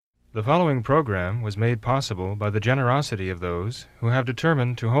The following program was made possible by the generosity of those who have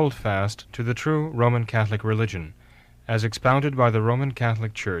determined to hold fast to the true Roman Catholic religion, as expounded by the Roman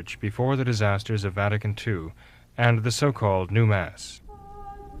Catholic Church before the disasters of Vatican II and the so-called New Mass.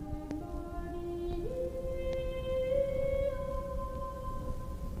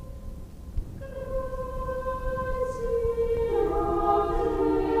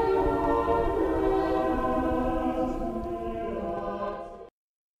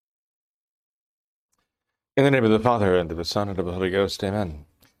 In the name of the Father, and of the Son, and of the Holy Ghost, amen.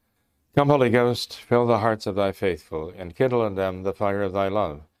 Come, Holy Ghost, fill the hearts of thy faithful, and kindle in them the fire of thy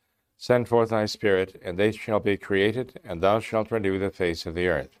love. Send forth thy Spirit, and they shall be created, and thou shalt renew the face of the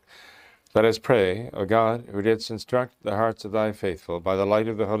earth. Let us pray, O God, who didst instruct the hearts of thy faithful by the light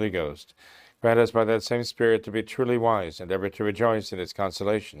of the Holy Ghost, grant us by that same Spirit to be truly wise, and ever to rejoice in its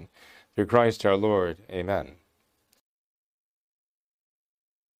consolation. Through Christ our Lord. Amen.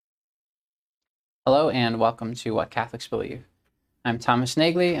 Hello and welcome to What Catholics Believe. I'm Thomas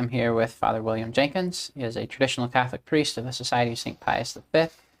Nagley. I'm here with Father William Jenkins. He is a traditional Catholic priest of the Society of St. Pius V, and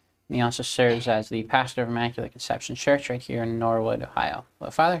he also serves as the pastor of Immaculate Conception Church right here in Norwood, Ohio. Hello,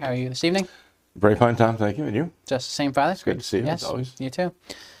 Father. How are you this evening? Very fine, Tom. Thank you. And you? Just the same, Father. It's good to see you, yes, as always. You too.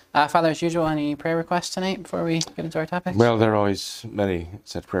 Father, as usual, any prayer requests tonight before we get into our topics? Well, there are always many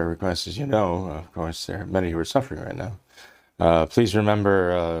such prayer requests, as you know. Of course, there are many who are suffering right now. Please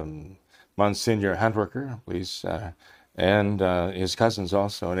remember Monsignor Handwerker, please, and his cousins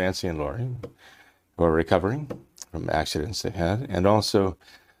also, Nancy and Lori, who are recovering from accidents they've had. And also,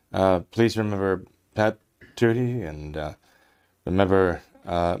 please remember Pat Tootie, and remember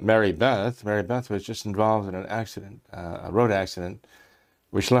Mary Beth. Mary Beth was just involved in an accident, a road accident,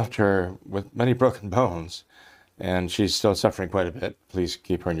 which left her with many broken bones, and she's still suffering quite a bit. Please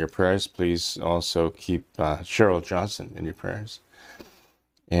keep her in your prayers. Please also keep Cheryl Johnson in your prayers.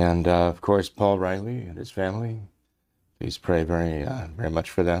 And, of course, Paul Riley and his family. Please pray very much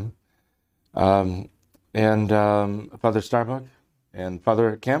for them. And Father Starbuck and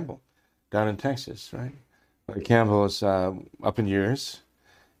Father Campbell down in Texas, right? Father Campbell is up in years.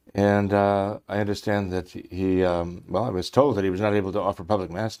 And I understand that he, I was told that he was not able to offer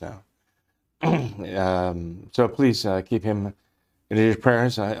public Mass now. So please keep him in your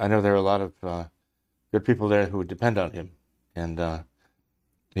prayers. I know there are a lot of good people there who depend on him. And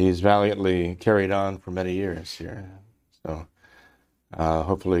he's valiantly carried on for many years here. So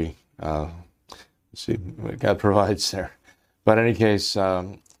hopefully, see what God provides there. But in any case,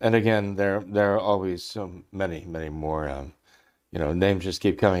 and again, there are always so many more. Names just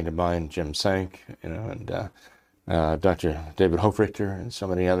keep coming to mind. Jim Sank, and Dr. David Hofrichter, and so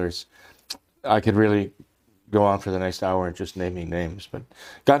many others. I could really go on for the next hour just naming names, but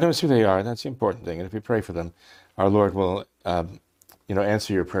God knows who they are. That's the important thing. And if you pray for them, our Lord will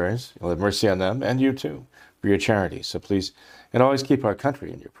answer your prayers. He'll have mercy on them and you too for your charity. So please, and always keep our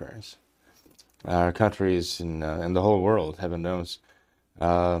country in your prayers. Our country is in the whole world, heaven knows,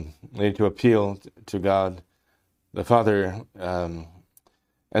 need to appeal to God the Father,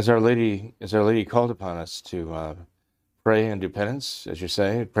 as Our Lady called upon us to pray and do penance, as you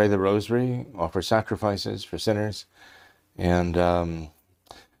say, pray the Rosary, offer sacrifices for sinners, and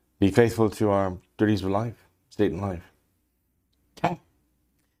be faithful to our duties of life, state and life. Okay.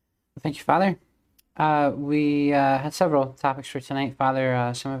 Thank you, Father. We had several topics for tonight,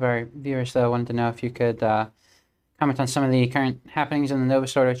 Father. Some of our viewers, though, wanted to know if you could comment on some of the current happenings in the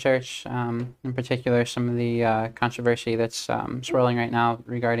Novus Ordo Church, in particular some of the controversy that's swirling right now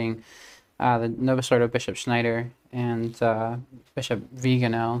regarding the Novus Ordo Bishop Schneider and Bishop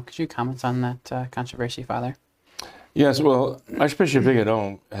Vigano. Could you comment on that controversy, Father? Yes, well, Archbishop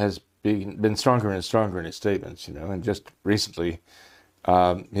Vigano has been stronger and stronger in his statements, and just recently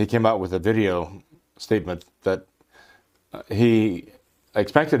he came out with a video statement that he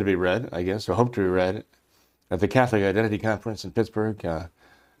expected to be read, I guess, or hoped to be read at the Catholic Identity Conference in Pittsburgh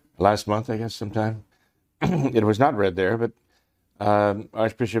last month, I guess, sometime. It was not read there, but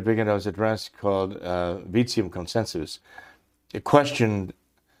Archbishop Vigano's address called Vitium Consensus, it questioned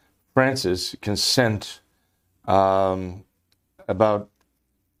Francis' consent about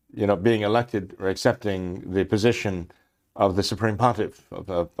being elected or accepting the position of the Supreme Pontiff of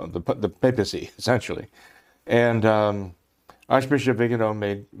the papacy, essentially. And Archbishop Vigano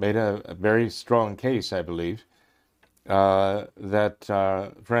made a very strong case, I believe,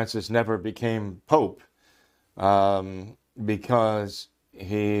 that Francis never became Pope because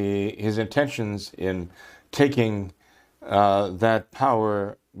his intentions in taking that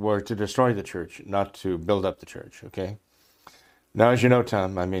power were to destroy the church, not to build up the church, okay? Now, as you know,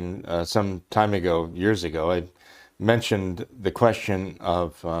 Tom, some time ago, years ago, I mentioned the question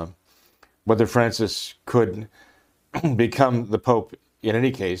of whether Francis could become the Pope in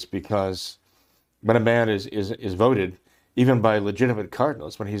any case, because when a man is voted, even by legitimate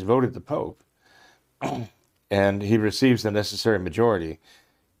cardinals, when he's voted the Pope and he receives the necessary majority,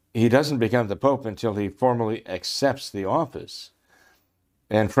 he doesn't become the Pope until he formally accepts the office.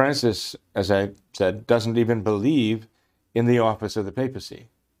 And Francis, as I said, doesn't even believe in the office of the papacy.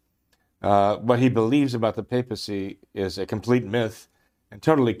 What he believes about the papacy is a complete myth and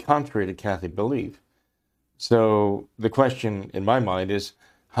totally contrary to Catholic belief. So the question in my mind is,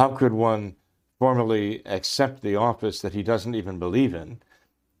 how could one formally accept the office that he doesn't even believe in,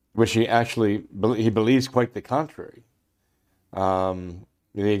 which he believes quite the contrary, the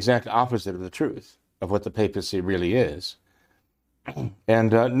exact opposite of the truth of what the papacy really is.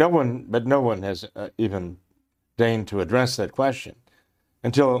 And no one has even deigned to address that question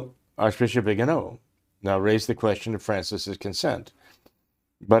until Archbishop Vigano now raised the question of Francis's consent.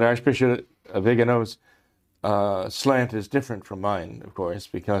 But Archbishop Vigano's slant is different from mine, of course,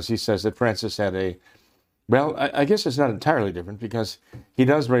 because he says that Francis had I guess it's not entirely different, because he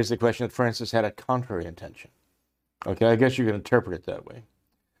does raise the question that Francis had a contrary intention. Okay, I guess you can interpret it that way.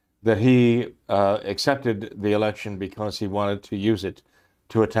 That he accepted the election because he wanted to use it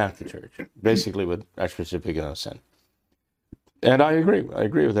to attack the church, basically what Archbishop Vigano said. And I agree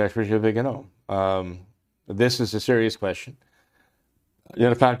with Archbishop Vigano. This is a serious question.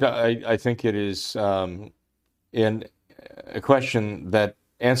 In fact, I think it is in a question that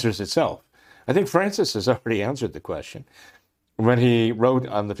answers itself. I think Francis has already answered the question when he wrote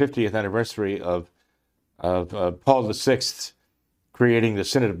on the 50th anniversary of Paul VI creating the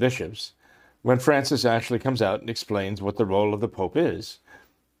Synod of Bishops, when Francis actually comes out and explains what the role of the Pope is.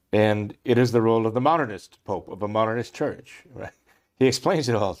 And it is the role of the modernist Pope, of a modernist church. Right? He explains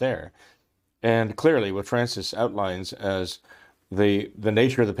it all there. And clearly what Francis outlines as the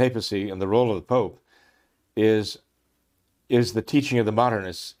nature of the papacy and the role of the Pope is the teaching of the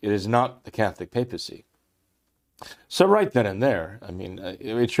modernists. It is not the Catholic papacy. So right then and there, I mean,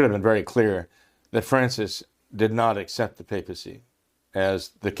 it should have been very clear that Francis did not accept the papacy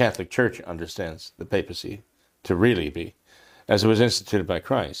as the Catholic Church understands the papacy to really be, as it was instituted by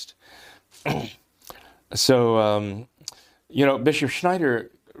Christ. So, Bishop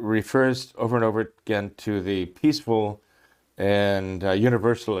Schneider refers over and over again to the peaceful and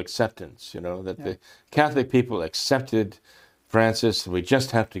universal acceptance, that the Catholic people accepted Francis, and we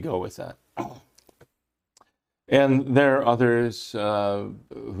just have to go with that. And there are others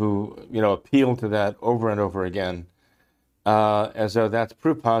who, appeal to that over and over again, as though that's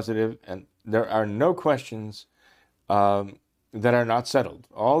proof positive, and there are no questions that are not settled.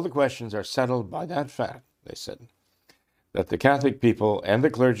 All the questions are settled by that fact, they said, that the Catholic people and the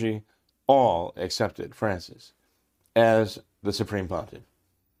clergy all accepted Francis as the Supreme Pontiff.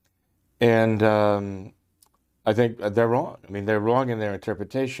 And I think they're wrong. I mean, they're wrong in their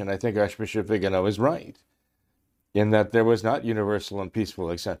interpretation. I think Archbishop Vigano is right in that there was not universal and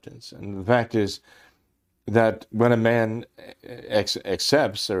peaceful acceptance. And the fact is that when a man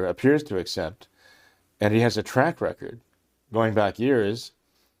accepts or appears to accept, and he has a track record going back years,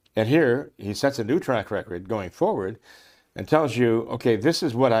 and here he sets a new track record going forward and tells you, okay, this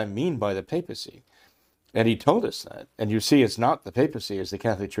is what I mean by the papacy. And he told us that. And you see it's not the papacy as the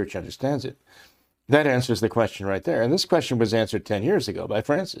Catholic Church understands it. That answers the question right there. And this question was answered 10 years ago by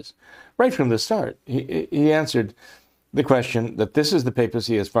Francis. Right from the start, he answered the question that this is the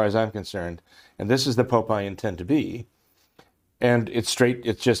papacy as far as I'm concerned, and this is the Pope I intend to be. And it's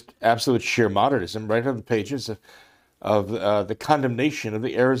just absolute sheer modernism right on the pages of the condemnation of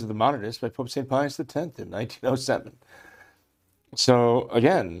the errors of the modernists by Pope St. Pius X in 1907. So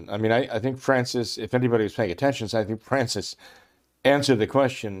again, I mean, I think Francis, if anybody was paying attention, I think Francis answered the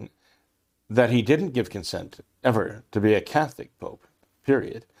question that he didn't give consent ever to be a Catholic Pope,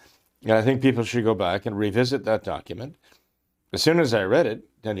 period. And I think people should go back and revisit that document. As soon as I read it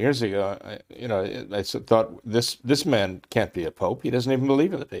 10 years ago, I thought, this man can't be a Pope. He doesn't even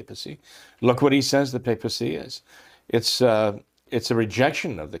believe in the papacy. Look what he says the papacy is. It's a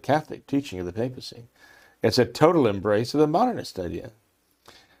rejection of the Catholic teaching of the papacy. It's a total embrace of the modernist idea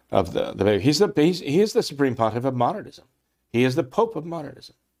of the he is the Supreme Pontiff of modernism. He is the Pope of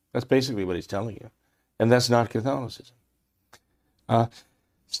modernism. That's basically what he's telling you, and that's not Catholicism.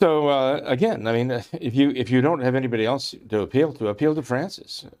 Again, I mean, if you don't have anybody else to appeal to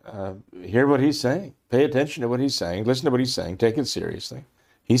Francis. Hear what he's saying. Pay attention to what he's saying. Listen to what he's saying. Take it seriously.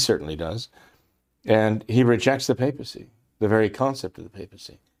 He certainly does, and he rejects the papacy, the very concept of the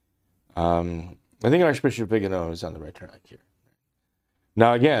papacy. I think Archbishop Vigano is on the right track here.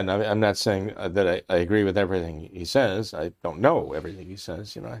 Now, again, I'm not saying that I agree with everything he says. I don't know everything he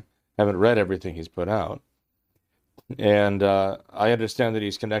says. I haven't read everything he's put out. And I understand that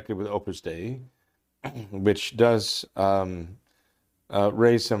he's connected with Opus Dei, which does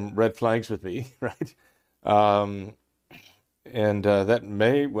raise some red flags with me, right? And that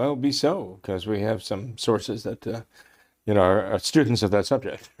may well be so, because we have some sources that are students of that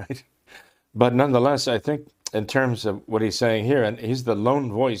subject, right? But nonetheless, I think in terms of what he's saying here, and he's the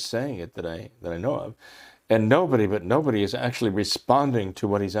lone voice saying it that I know of, and nobody is actually responding to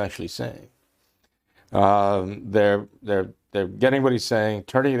what he's actually saying. They're getting what he's saying,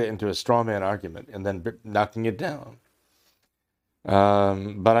 turning it into a straw man argument, and then knocking it down.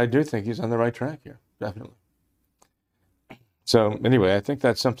 But I do think he's on the right track here, definitely. So anyway, I think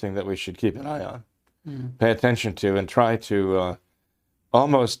that's something that we should keep an eye on, pay attention to, and try to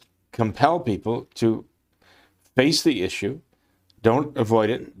almost compel people to face the issue. Don't avoid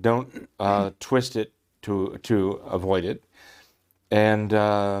it. Don't twist it to avoid it, and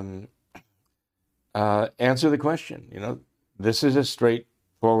answer the question. This is a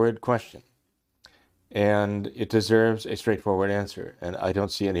straightforward question, and it deserves a straightforward answer. And I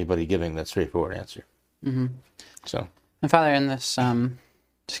don't see anybody giving that straightforward answer. Mm-hmm. So, and Father, in this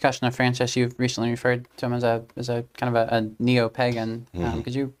discussion of Francis, you've recently referred to him as a kind of a neo-pagan.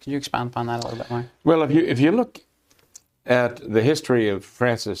 Could you expound upon that a little bit more? Well, if you look at the history of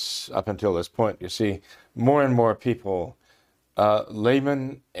Francis up until this point, you see more and more people,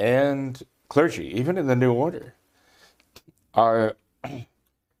 laymen and clergy, even in the New Order, are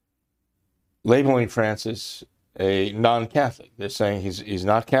labeling Francis a non-Catholic. They're saying he's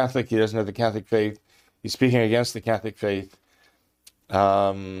not Catholic, he doesn't have the Catholic faith, he's speaking against the Catholic faith. There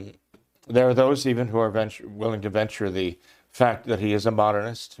are those even who are willing to venture the fact that he is a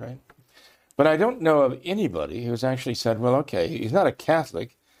modernist, right? But I don't know of anybody who's actually said, well, okay, he's not a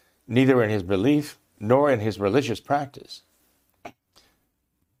Catholic, neither in his belief nor in his religious practice.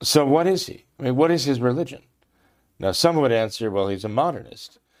 So what is he? I mean, what is his religion? Now, some would answer, well, he's a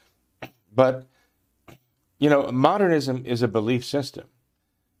modernist. But, modernism is a belief system.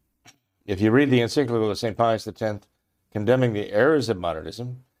 If you read the encyclical of St. Pius X, condemning the errors of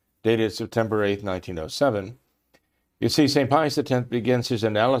modernism, dated September 8, 1907, you see St. Pius X begins his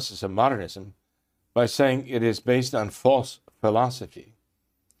analysis of modernism by saying it is based on false philosophy.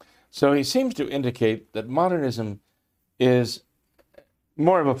 So he seems to indicate that modernism is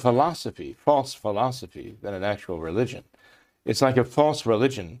more of a philosophy, false philosophy, than an actual religion. It's like a false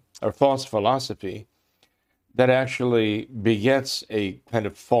religion or false philosophy that actually begets a kind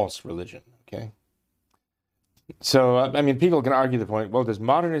of false religion, okay? So, people can argue the point, well, does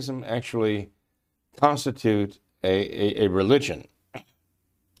modernism actually constitute a religion?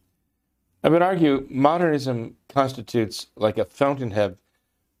 I would argue modernism constitutes like a fountainhead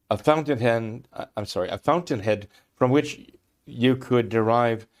from which you could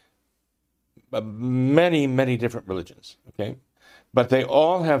derive many, many different religions, okay? But they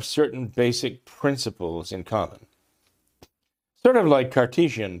all have certain basic principles in common. Sort of like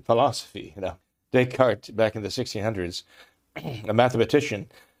Cartesian philosophy, Descartes, back in the 1600s, a mathematician,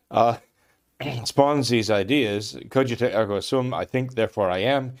 spawns these ideas, cogito ergo sum, I think, therefore I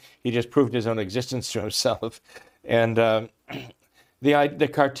am. He just proved his own existence to himself. And the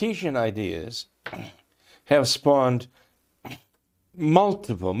Cartesian ideas have spawned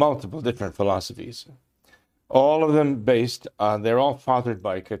multiple different philosophies, all of them they're all fathered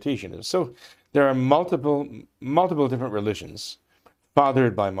by Cartesianism. So there are multiple different religions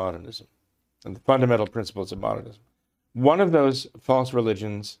fathered by modernism and the fundamental principles of modernism. One of those false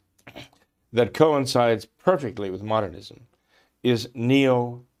religions that coincides perfectly with modernism is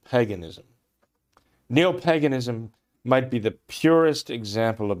neo-paganism. Neo-paganism might be the purest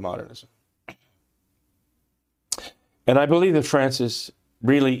example of modernism. And I believe that Francis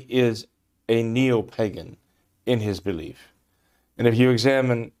really is a neo-pagan in his belief. And if you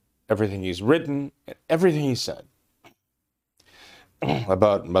examine everything he's written and everything he said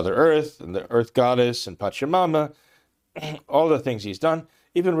about Mother Earth and the Earth Goddess and Pachamama, all the things he's done,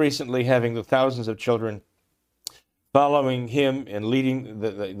 even recently having the thousands of children following him and leading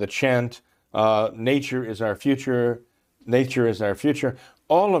the chant, nature is our future, nature is our future,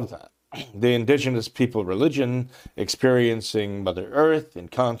 all of that. The indigenous people religion, experiencing Mother Earth in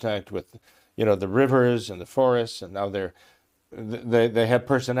contact with, the rivers and the forests, and now they have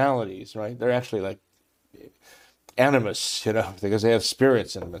personalities, right? They're actually like animus, because they have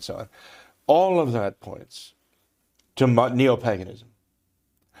spirits in them and so on. All of that points to neo-paganism.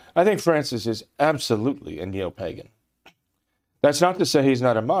 I think Francis is absolutely a neo-pagan. That's not to say he's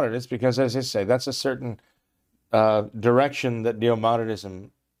not a modernist, because, as I say, that's a certain direction that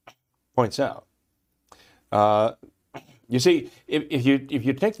neo-modernism points out. You see, if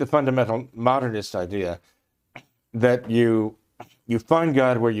you take the fundamental modernist idea that you find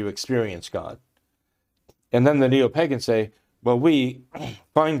God where you experience God, and then the neo-pagans say, well, we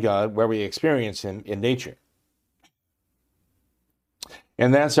find God where we experience him in nature.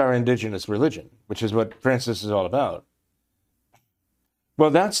 And that's our indigenous religion, which is what Francis is all about.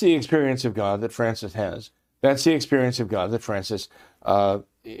 Well, that's the experience of God that Francis has. That's the experience of God that Francis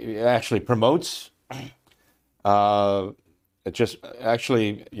actually promotes. You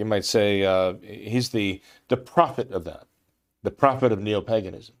might say he's the prophet of that, the prophet of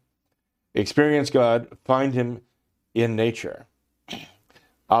neo-paganism. Experience God, find him in nature.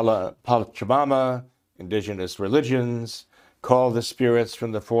 A la Pachamama, indigenous religions, call the spirits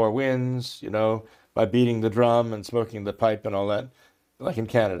from the four winds, by beating the drum and smoking the pipe and all that, like in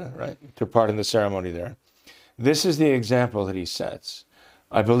Canada, right? Took part in the ceremony there. This is the example that he sets.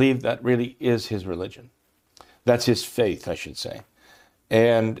 I believe that really is his religion. That's his faith, I should say.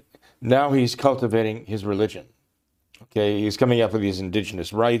 And now he's cultivating his religion. Okay, he's coming up with these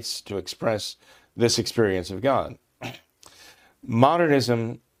indigenous rites to express this experience of God.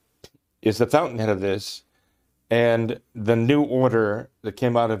 Modernism is the fountainhead of this, and the new order that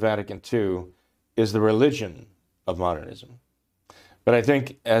came out of Vatican II is the religion of modernism. But I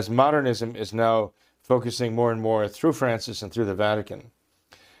think as modernism is now focusing more and more through Francis and through the Vatican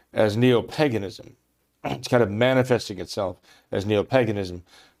as neo-paganism, it's kind of manifesting itself as neo-paganism.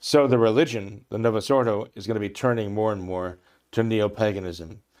 So the religion, the Novus Ordo, is going to be turning more and more to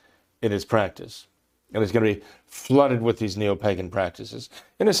neo-paganism in its practice. And it's going to be flooded with these neo-pagan practices.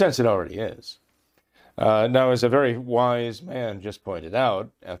 In a sense, it already is. Now, as a very wise man just pointed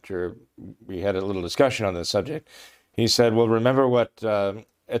out, after we had a little discussion on this subject, he said, well, remember what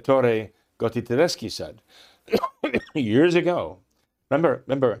Ettore Gotti said years ago.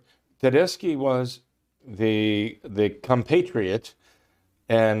 Remember, Tedeschi was the compatriot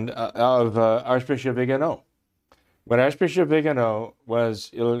and of Archbishop Vigano. When Archbishop Vigano was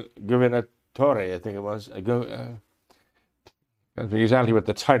il governatore, I think it was, exactly what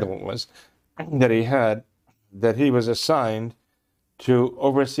the title was that he had, that he was assigned to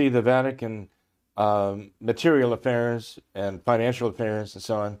oversee the Vatican material affairs and financial affairs and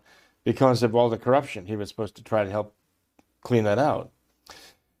so on, because of all the corruption. He was supposed to try to help clean that out.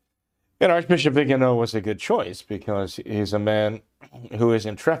 And Archbishop Vigano was a good choice because he's a man who is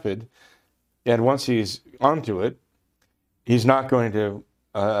intrepid, and once he's onto it, he's not going to,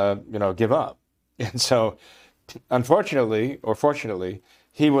 give up. And so, unfortunately, or fortunately,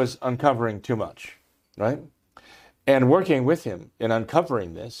 he was uncovering too much, right? And working with him in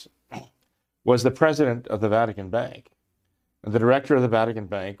uncovering this was the president of the Vatican Bank. And the director of the Vatican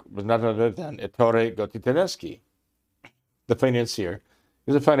Bank was none other than Ettore Gotti, the financier.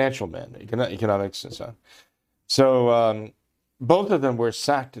 He was a financial man, economics and so on. So both of them were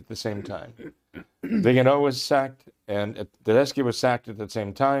sacked at the same time. Vigano was sacked and Tedeschi was sacked at the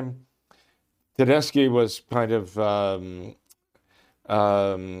same time. Tedeschi was kind of,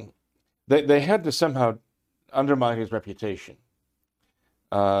 they had to somehow undermine his reputation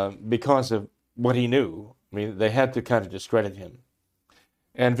because of what he knew. I mean, they had to kind of discredit him.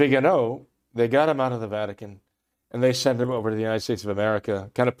 And Vigano, they got him out of the Vatican, and they sent him over to the United States of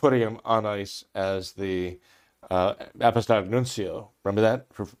America, kind of putting him on ice as the Apostolic Nuncio. Remember that?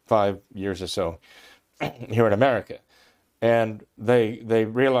 For 5 years or so here in America. And they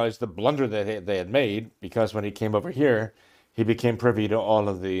realized the blunder that they had made, because when he came over here, he became privy to all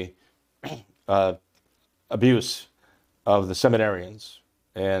of the abuse of the seminarians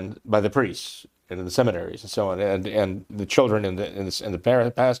and by the priests in the seminaries and so on, and the children and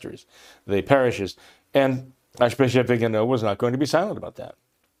the pastors, the parishes. And Archbishop Vigano was not going to be silent about that.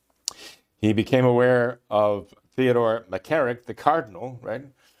 He became aware of Theodore McCarrick, the cardinal, right,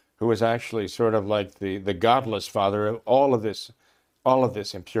 who was actually sort of like the godless father of all of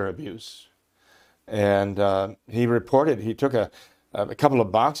this impure abuse. And he reported, he took a couple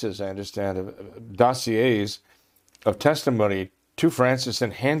of boxes, I understand, of dossiers of testimony to Francis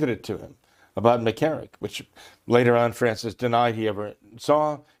and handed it to him about McCarrick, which later on Francis denied he ever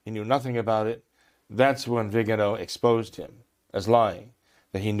saw. He knew nothing about it. That's when Vigano exposed him as lying,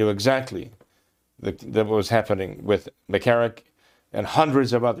 that he knew exactly that what was happening with McCarrick and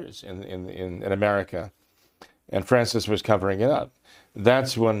hundreds of others in America, and Francis was covering it up.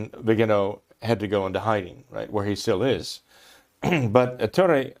 That's when Vigano had to go into hiding, right, where he still is. But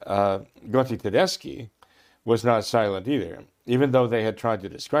Ettore Gotti Tedeschi was not silent either, even though they had tried to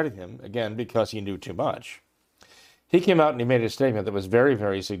discredit him, again, because he knew too much. He came out and he made a statement that was very,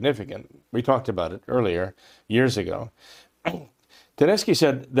 very significant. We talked about it earlier, years ago. Tedeschi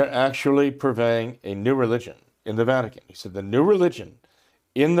said they're actually purveying a new religion. in the Vatican. He said the new religion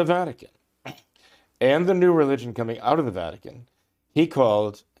in the Vatican and the new religion coming out of the Vatican, he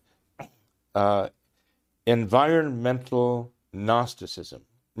called environmental Gnosticism.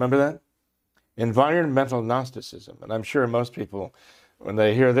 Remember that? Environmental Gnosticism. And I'm sure most people, when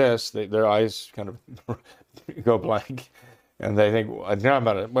they hear this, their eyes kind of go blank. And they think,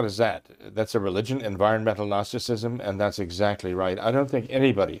 what is that? That's a religion, environmental Gnosticism, and that's exactly right. I don't think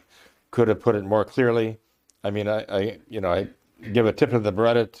anybody could have put it more clearly. I mean, I give a tip of the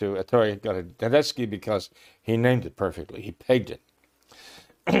Beretta to Ettore Tedeschi because he named it perfectly. He pegged it.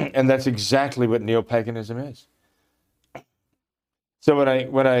 And that's exactly what neo-paganism is. So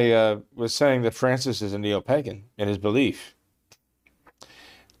when I was saying that Francis is a neo-pagan in his belief,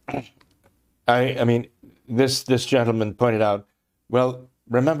 I mean, this gentleman pointed out, well,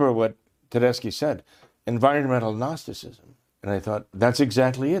 remember what Tedeschi said, environmental Gnosticism. And I thought, that's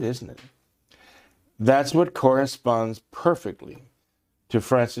exactly it, isn't it? That's what corresponds perfectly to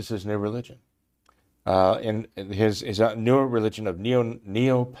Francis's new religion. In his new religion of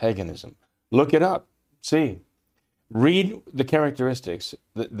neo-paganism. Look it up. See. Read the characteristics,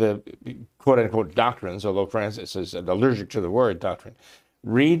 the quote-unquote doctrines, although Francis is allergic to the word doctrine.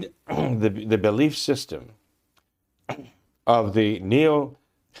 Read the belief system of the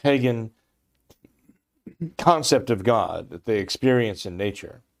neo-pagan concept of God that they experience in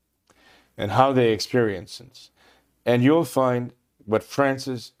nature and how they experience it. And you'll find what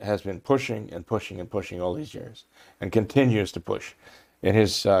Francis has been pushing and pushing and pushing all these years and continues to push in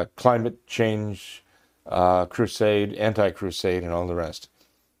his climate change crusade, anti-crusade, and all the rest.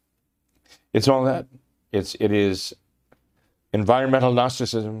 It's all that. It is environmental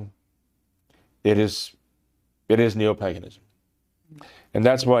Gnosticism. It is neo-paganism. And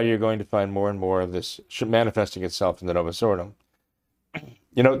that's why you're going to find more and more of this manifesting itself in the Novus Ordo.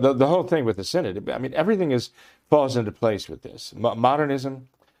 You know, the whole thing with the Synod, I mean, everything falls into place with this. Modernism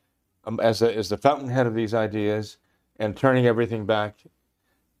as the fountainhead of these ideas and turning everything back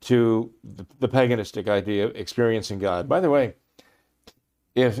to the paganistic idea of experiencing God. By the way,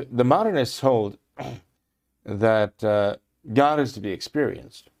 if the modernists hold that God is to be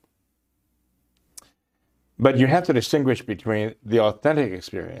experienced, but you have to distinguish between the authentic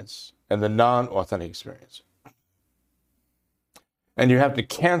experience and the non-authentic experience. And you have to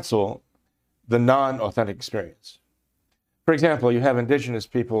cancel the non-authentic experience. For example, you have indigenous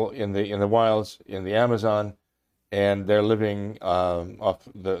people in the wilds, in the Amazon, and they're living off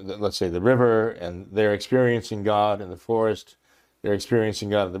let's say the river, and they're experiencing God in the forest. They're experiencing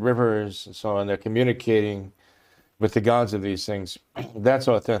God in the rivers and so on. They're communicating with the gods of these things. That's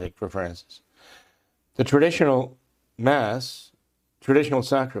authentic for Francis. The traditional Mass, traditional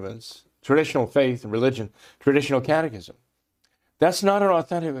sacraments, traditional faith and religion, traditional catechism, that's not an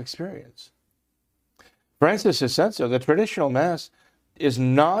authentic experience. Francis has said so. The traditional Mass is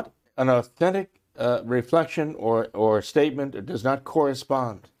not an authentic reflection or statement. It does not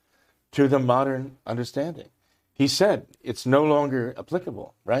correspond to the modern understanding. He said it's no longer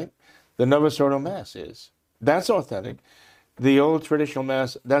applicable, right? The Novus Ordo Mass is. That's authentic. The old traditional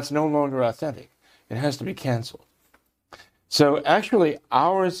Mass, that's no longer authentic. It has to be canceled. So actually,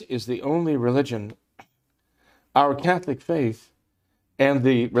 ours is the only religion, our Catholic faith, and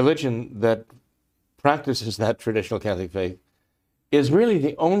the religion that practices that traditional Catholic faith is really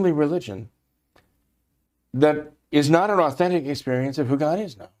the only religion that is not an authentic experience of who God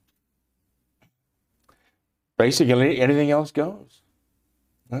is now. Basically, anything else goes.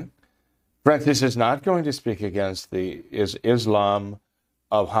 Right? Francis is not going to speak against the Islam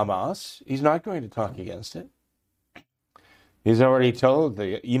of Hamas. He's not going to talk against it. He's already told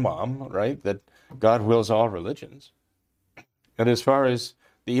the Imam, right, that God wills all religions. And as far as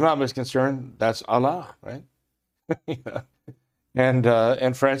the Imam is concerned, that's Allah, right?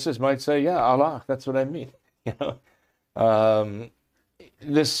 And Francis might say, yeah, Allah, that's what I mean. You know,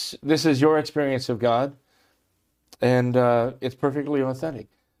 this is your experience of God, and it's perfectly authentic,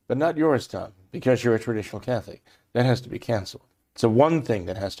 but not yours, Tom, because you're a traditional Catholic. That has to be canceled. It's the one thing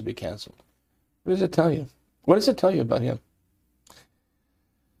that has to be canceled. What does it tell you? What does it tell you about him?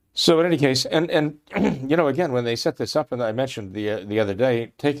 So in any case, and you know, again, when they set this up, and I mentioned the other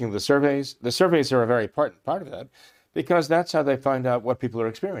day, taking the surveys are a very part of that, because that's how they find out what people are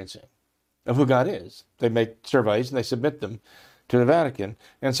experiencing of who God is. They make surveys and they submit them to the Vatican.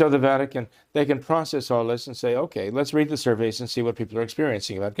 And so the Vatican, they can process all this and say, okay, let's read the surveys and see what people are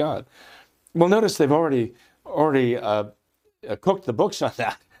experiencing about God. Well, notice they've already cooked the books on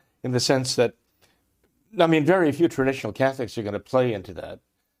that, in the sense that, I mean, very few traditional Catholics are going to play into that.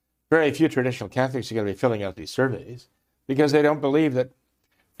 Very few traditional Catholics are going to be filling out these surveys, because they don't believe that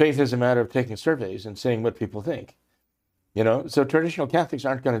faith is a matter of taking surveys and seeing what people think. So traditional Catholics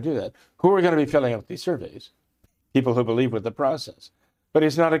aren't going to do that. Who are going to be filling out these surveys? People who believe with the process. But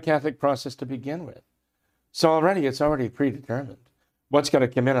it's not a Catholic process to begin with. So it's already predetermined what's going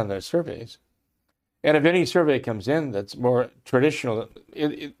to come in on those surveys. And if any survey comes in that's more traditional,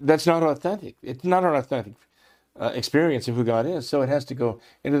 that's not authentic. It's not an authentic experience of who God is, so it has to go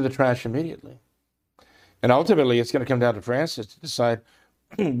into the trash immediately. And ultimately, it's going to come down to Francis to decide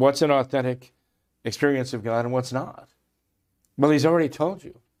what's an authentic experience of God and what's not. Well, he's already told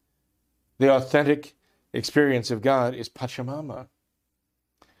you. The authentic experience of God is Pachamama.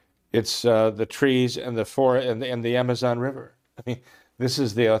 It's the trees and the forest and the Amazon River. I mean, this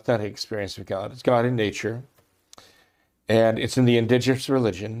is the authentic experience of God. It's God in nature, and it's in the indigenous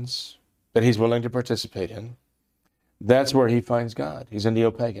religions that he's willing to participate in. That's where he finds God. He's a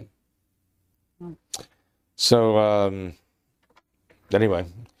neo-pagan. So, anyway,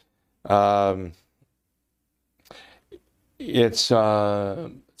 it's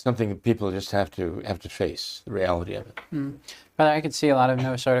something that people just have to face the reality of it. Brother, I could see a lot of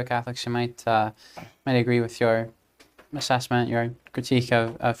Nova Ordo Catholics who might agree with your assessment, your critique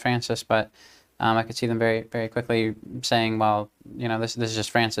of Francis, but I could see them very, very quickly saying, well, this is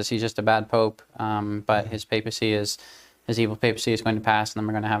just Francis. He's just a bad pope, but his evil papacy is going to pass, and then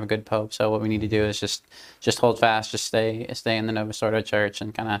we're going to have a good pope. So what we need to do is just hold fast, just stay in the Nova Ordo Church,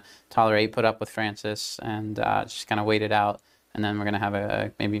 and kind of tolerate, put up with Francis, and just kind of wait it out. And then we're going to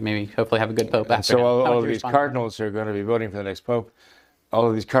have maybe hopefully have a good pope after. So all of these cardinals are going to be voting for the next pope. All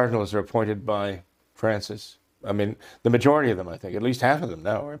of these cardinals are appointed by Francis. I mean, the majority of them, I think, at least half of them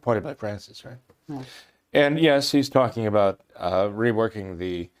now are appointed by Francis, right? Yeah. And yes, he's talking about reworking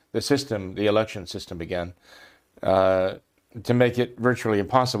the system, the election system again, to make it virtually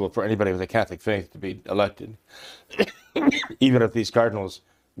impossible for anybody with a Catholic faith to be elected, even if these cardinals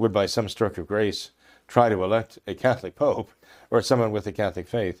would, by some stroke of grace, try to elect a Catholic pope or someone with a Catholic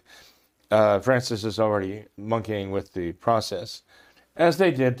faith. Francis is already monkeying with the process, as they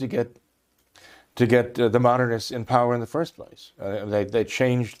did to get the modernists in power in the first place. They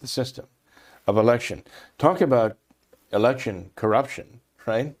changed the system of election. Talk about election corruption,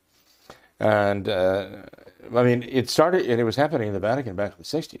 right? And it started, and it was happening in the Vatican back in the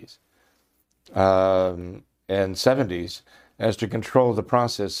 60s and 70s, as to control the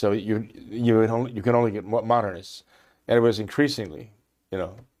process, so you can only get modernists, and it was increasingly,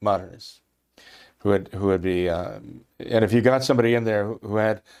 modernists who would be, and if you got somebody in there who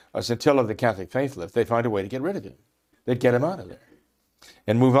had a scintilla of the Catholic faith left, they'd find a way to get rid of him. They'd get him out of there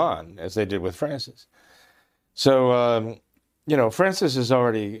and move on, as they did with Francis. So, Francis is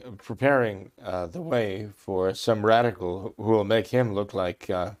already preparing the way for some radical who will make him look like,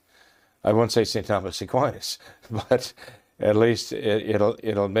 I won't say St. Thomas Aquinas, but at least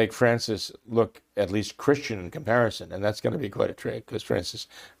it'll make Francis look at least Christian in comparison, and that's going to be quite a trick, because Francis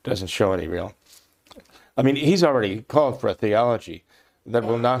doesn't show any real. I mean, he's already called for a theology that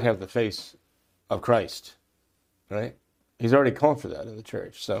will not have the face of Christ, right? He's already called for that in the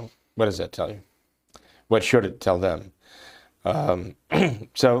church. So what does that tell you? What should it tell them?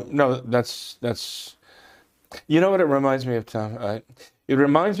 So no, that's. You know what it reminds me of, Tom? It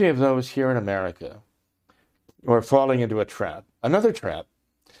reminds me of those here in America who are falling into a trap, another trap.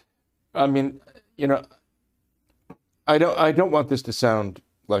 I mean, I don't want this to sound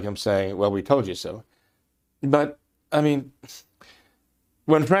like I'm saying, well, we told you so. But, I mean,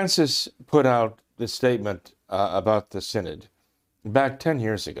 when Francis put out this statement about the synod back 10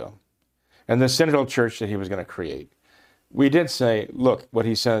 years ago, and the synodal church that he was going to create, we did say, look, what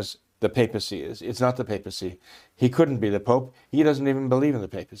he says the papacy is. It's not the papacy. He couldn't be the pope. He doesn't even believe in the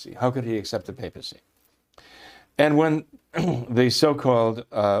papacy. How could he accept the papacy? And when the so-called,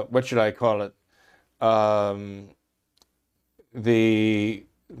 what should I call it, the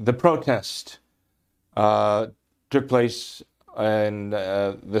protest took place on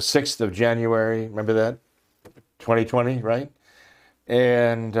the 6th of January, remember that? 2020, right?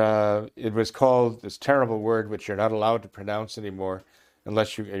 And it was called this terrible word, which you're not allowed to pronounce anymore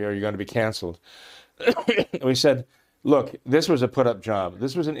unless you're going to be canceled. We said, look, this was a put-up job.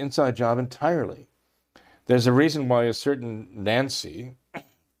 This was an inside job entirely. There's a reason why a certain Nancy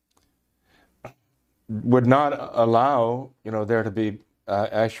would not allow, there to be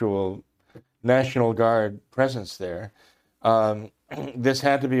actual National Guard presence there. This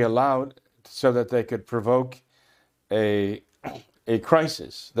had to be allowed so that they could provoke a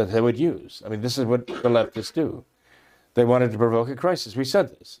crisis that they would use. I mean, this is what the leftists do. They wanted to provoke a crisis. We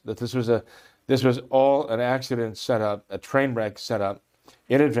said that this was all an accident set up, a train wreck set up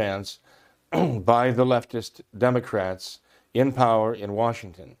in advance by the leftist Democrats in power in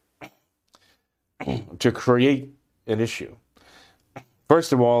Washington to create an issue.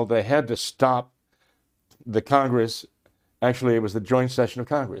 First of all, they had to stop the Congress, actually it was the joint session of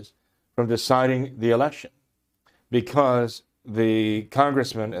Congress, from deciding the election, because the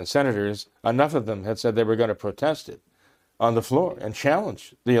congressmen and senators, enough of them had said they were going to protest it on the floor and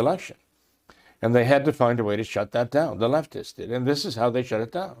challenge the election. And they had to find a way to shut that down. The leftists did. And this is how they shut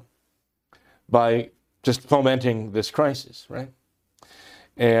it down, by just fomenting this crisis, right?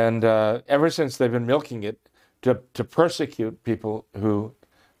 And ever since, they've been milking it to persecute people who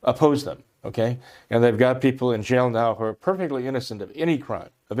oppose them, okay? And they've got people in jail now who are perfectly innocent of any crime,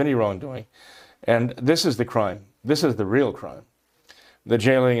 of any wrongdoing. And this is the crime. This is the real crime. The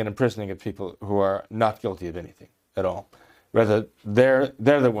jailing and imprisoning of people who are not guilty of anything at all. Rather, they're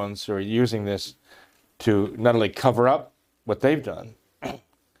the ones who are using this to not only cover up what they've done,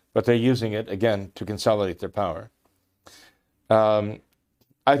 but they're using it, again, to consolidate their power. I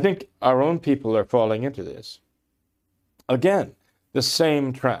think our own people are falling into this. Again, the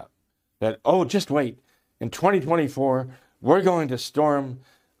same trap that, oh, just wait, in 2024, we're going to storm,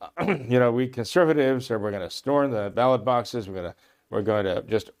 we conservatives, or we're going to storm the ballot boxes, we're going to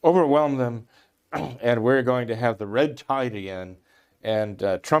just overwhelm them, and we're going to have the red tide again, and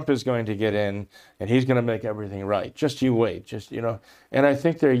Trump is going to get in, and he's going to make everything right. Just you wait, And I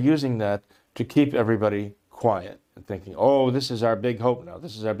think they're using that to keep everybody quiet and thinking, oh, this is our big hope now.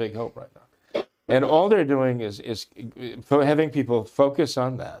 This is our big hope right now. And all they're doing is having people focus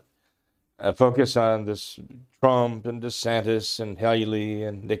on that. Focus on this Trump and DeSantis and Haley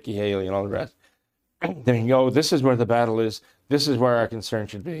and Nikki Haley and all the rest. Thinking, oh, this is where the battle is. This is where our concern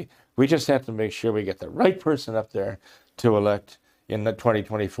should be. We just have to make sure we get the right person up there to elect in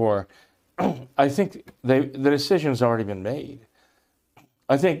 2024. I think the decision's already been made.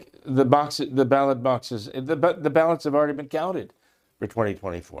 I think the ballot boxes, the ballots have already been counted for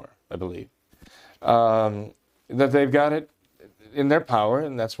 2024, I believe. That they've got it in their power,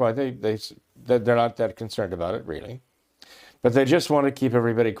 and that's why they're not that concerned about it, really. But they just want to keep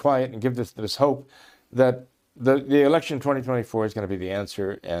everybody quiet and give this hope that the election 2024 is going to be the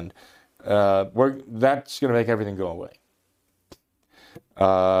answer, and that's going to make everything go away.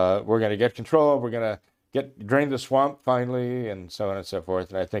 We're going to get control. We're going to drain the swamp finally, and so on and so forth.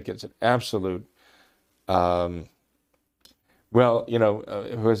 And I think it's an absolute. Who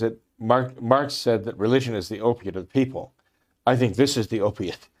is it? Marx said that religion is the opiate of the people. I think this is the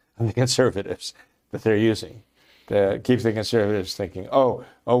opiate of the conservatives that they're using to keep the conservatives thinking, oh,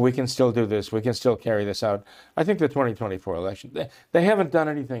 we can still do this. We can still carry this out. I think the 2024 election, they haven't done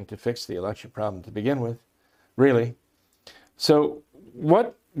anything to fix the election problem to begin with, really. So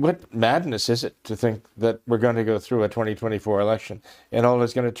what madness is it to think that we're going to go through a 2024 election and all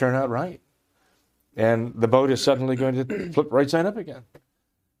is going to turn out right? And the boat is suddenly going to flip right side up again.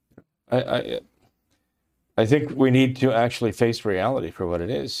 I think we need to actually face reality for what it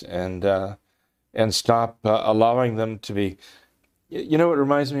is, and stop allowing them to be. You know what it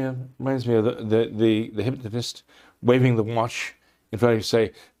reminds me of? It reminds me of the hypnotist waving the watch in front of you,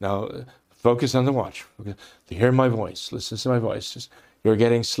 say, now focus on the watch. Hear my voice. Listen to my voice. You're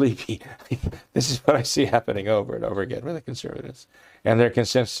getting sleepy. This is what I see happening over and over again with the conservatives, and they're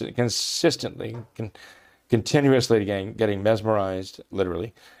consistently. Continuously getting mesmerized,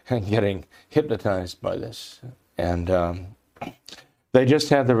 literally, and getting hypnotized by this. And they just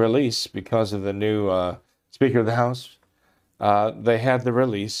had the release, because of the new Speaker of the House, they had the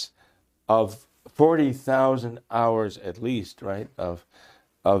release of 40,000 hours at least, right, of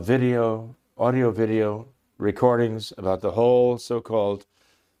audio-video recordings about the whole so-called,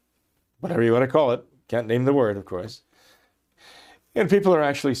 whatever you want to call it, can't name the word, of course. And people are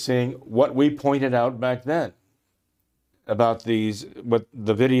actually seeing what we pointed out back then about what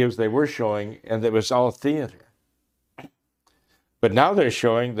the videos they were showing, and it was all theater. But now they're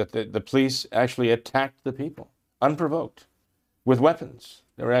showing that the police actually attacked the people, unprovoked, with weapons.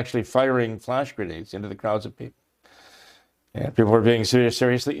 They were actually firing flash grenades into the crowds of people. And people were being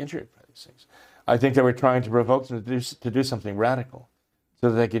seriously injured by these things. I think they were trying to provoke them to do something radical so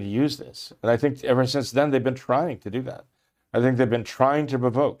that they could use this. And I think ever since then, they've been trying to do that. I think they've been trying to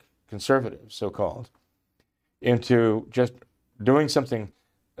provoke conservatives, so-called, into just doing something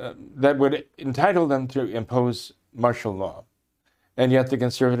that would entitle them to impose martial law. And yet the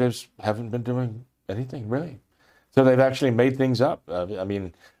conservatives haven't been doing anything, really. So they've actually made things up.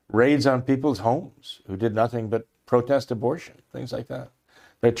 Raids on people's homes who did nothing but protest abortion, things like that.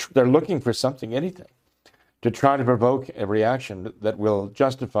 They're looking for something, anything, to try to provoke a reaction that will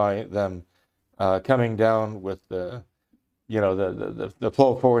justify them coming down with the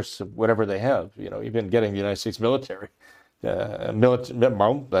full force of whatever they have, even getting the United States military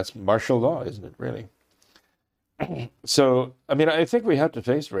Well, that's martial law, isn't it, really? So, I mean, I think we have to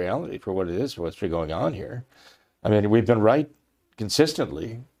face reality for what it is, for what's been going on here. I mean, we've been right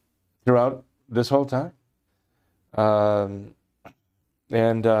consistently throughout this whole time.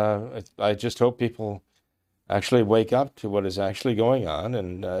 And I just hope people actually wake up to what is actually going on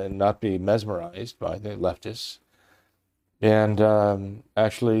and not be mesmerized by the leftists, and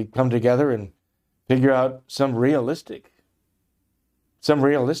actually come together and figure out some realistic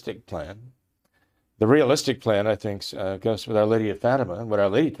plan. The realistic plan, I think, goes with Our Lady of Fatima and what Our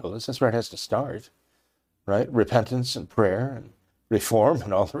Lady told us. That's where it has to start, right? Repentance and prayer and reform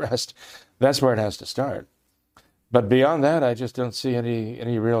and all the rest. That's where it has to start. But beyond that, I just don't see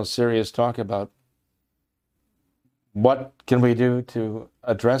any real serious talk about what can we do to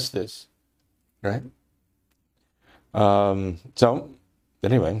address this, right? So,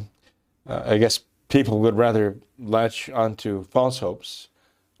 anyway, I guess people would rather latch onto false hopes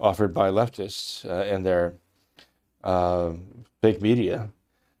offered by leftists and their fake media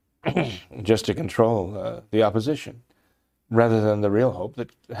just to control the opposition, rather than the real hope that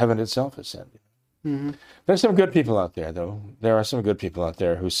heaven itself has sent. Mm-hmm. There's some good people out there, though. There are some good people out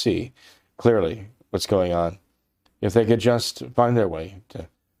there who see clearly what's going on. If they could just find their way to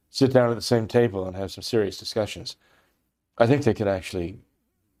sit down at the same table and have some serious discussions, I think they could actually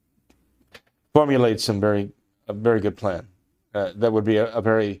formulate a very good plan. That would be a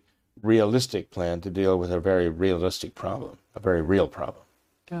very realistic plan to deal with a very realistic problem, a very real problem.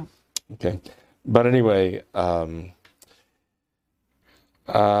 Yeah. Okay. But anyway,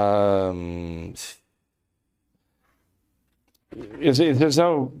 it's as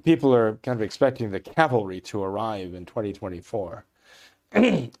though people are kind of expecting the cavalry to arrive in 2024.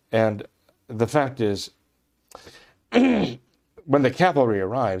 And the fact is, when the cavalry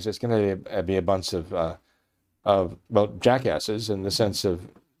arrives, it's going to be a bunch of jackasses, in the sense of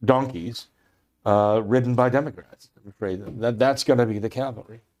donkeys, ridden by Democrats. I'm afraid that's going to be the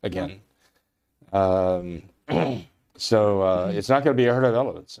cavalry again. So it's not going to be a herd of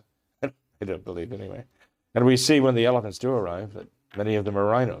elephants. I don't believe, anyway. And we see when the elephants do arrive that many of them are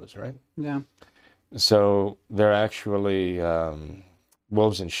rhinos, right? Yeah. So they're actually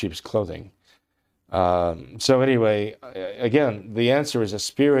wolves in sheep's clothing. So anyway, again, the answer is a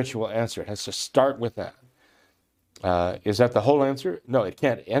spiritual answer. It has to start with that. Is that the whole answer? No, it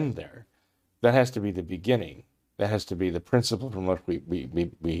can't end there. That has to be the beginning. That has to be the principle from what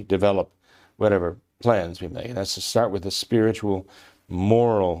we develop, whatever plans we make. It has to start with the spiritual,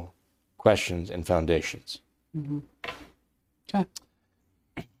 moral questions and foundations. Mm-hmm. Okay.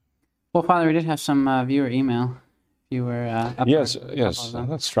 Well, Father, we did have some viewer email. You were up yes.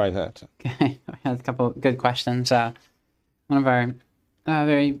 Let's try that. Okay, we had a couple of good questions. One of our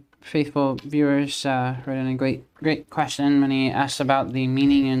very faithful viewers wrote in a great question when he asked about the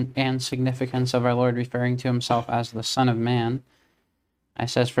meaning and significance of our Lord referring to himself as the Son of Man. I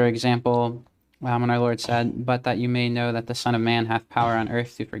says, for example, when our Lord said, "But that you may know that the Son of Man hath power on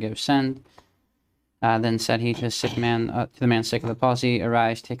earth to forgive sin," then said he to the man sick of the palsy,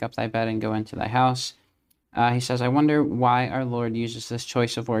 "Arise, take up thy bed, and go into thy house." He says, "I wonder why our Lord uses this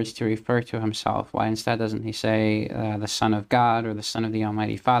choice of words to refer to himself. Why instead doesn't he say the Son of God or the Son of the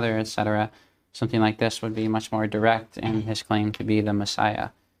Almighty Father, etc.? Something like this would be much more direct in his claim to be the Messiah."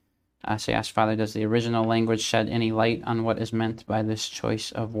 So he asked, Father, does the original language shed any light on what is meant by this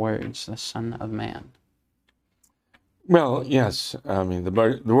choice of words, the Son of Man? Well, yes. I mean, the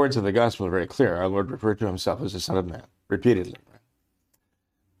words of the gospel are very clear. Our Lord referred to himself as the Son of Man repeatedly.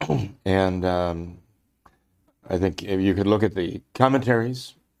 And I think if you could look at the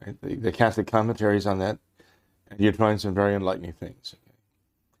commentaries, right, the Catholic commentaries on that, you'd find some very enlightening things.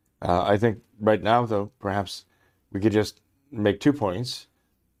 I think right now, though, perhaps we could just make 2 points.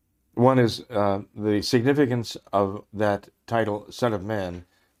 One is the significance of that title, Son of Man,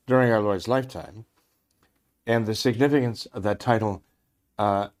 during our Lord's lifetime, and the significance of that title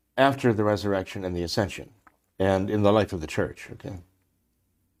after the resurrection and the ascension, and in the life of the church. Okay.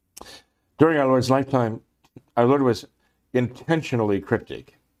 During our Lord's lifetime, our Lord was intentionally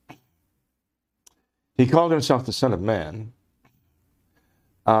cryptic. He called himself the Son of Man.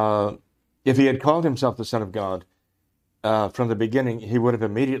 If he had called himself the Son of God from the beginning, he would have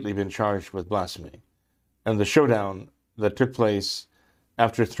immediately been charged with blasphemy. And the showdown that took place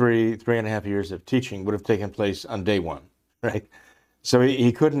after 3.5 years of teaching would have taken place on day one, right? So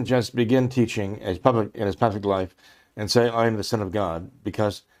he couldn't just begin teaching in his public life and say, "I am the Son of God,"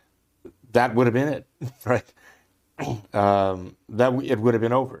 because that would have been it, right? It would have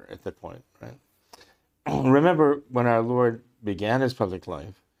been over at that point, right? Remember, when our Lord began his public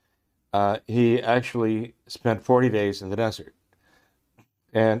life, he actually spent 40 days in the desert.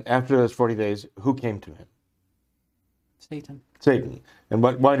 And after those 40 days, who came to him? Satan. Satan. And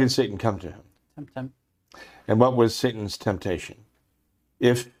why did Satan come to him? Tempt him. And what was Satan's temptation?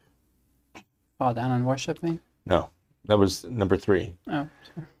 If Fall down and worship me. No, that was number 3. Oh,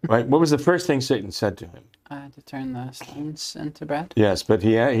 Right? What was the first thing Satan said to him? to turn the stones into bread. Yes, but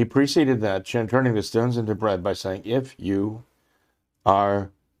he preceded that, turning the stones into bread, by saying, if you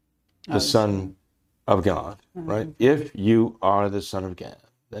are the Son of God, right? If you are the Son of God,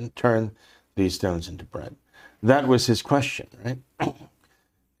 then turn these stones into bread. That was his question, right?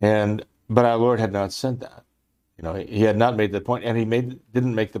 But our Lord had not said that. He had not made the point, and he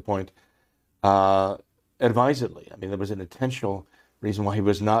didn't make the point advisedly. I mean, there was an intentional reason why he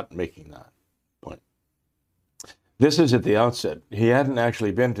was not making that point. This is at the outset. He hadn't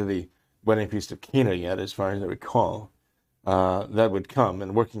actually been to the wedding feast of Cana yet, as far as I recall. That would come,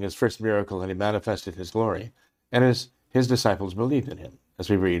 and working his first miracle, and he manifested his glory. And his disciples believed in him, as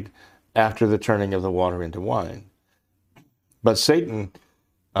we read, after the turning of the water into wine. But Satan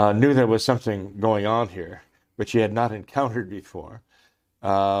knew there was something going on here, which he had not encountered before,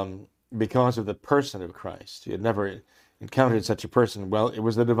 because of the person of Christ. He had never encountered such a person. Well, it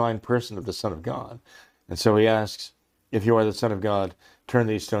was the divine person of the Son of God. And so he asks, if you are the Son of God, turn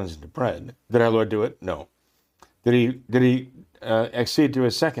these stones into bread. Did our Lord do it? No. Did he accede to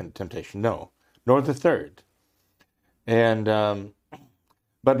his second temptation? No. Nor the third. And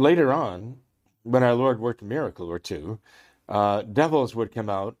but later on, when our Lord worked a miracle or two, devils would come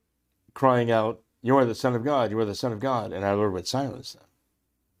out crying out, you are the Son of God, you are the Son of God, and our Lord would silence them.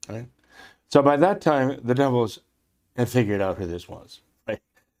 Right? So by that time, the devils had figured out who this was, right?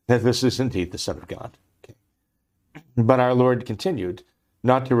 That this is indeed the Son of God. Okay. But our Lord continued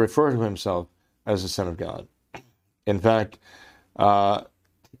not to refer to himself as the Son of God. In fact,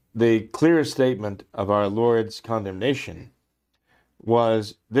 the clearest statement of our Lord's condemnation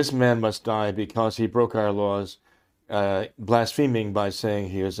was, this man must die because he broke our laws, blaspheming by saying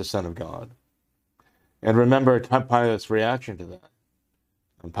he is the Son of God. And remember Pilate's reaction to that.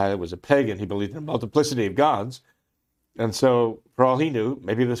 And Pilate was a pagan. He believed in a multiplicity of gods. And so, for all he knew,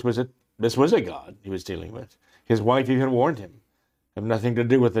 maybe this was a god he was dealing with. His wife even warned him, have nothing to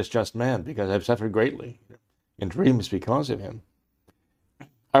do with this just man, because I've suffered greatly in dreams because of him.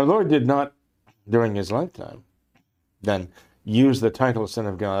 Our Lord did not, during his lifetime, then use the title Son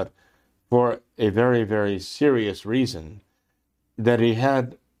of God for a very, very serious reason, that he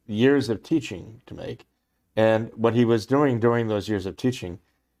had years of teaching to make. And what he was doing during those years of teaching,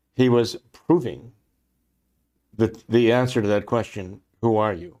 he was proving the answer to that question, who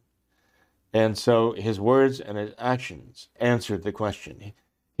are you? And so his words and his actions answered the question.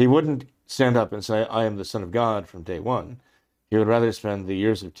 He wouldn't stand up and say, I am the Son of God from day one. He would rather spend the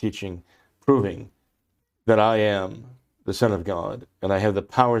years of teaching proving that I am the Son of God, and I have the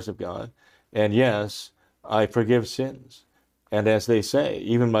powers of God. And yes, I forgive sins. And as they say,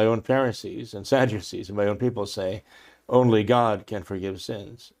 even my own Pharisees and Sadducees and my own people say, only God can forgive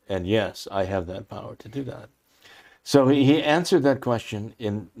sins. And yes, I have that power to do that. So he answered that question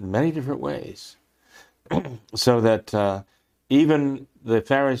in many different ways, so that even the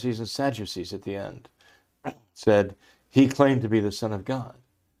Pharisees and Sadducees at the end said he claimed to be the Son of God.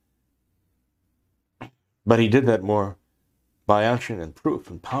 But he did that more by action and proof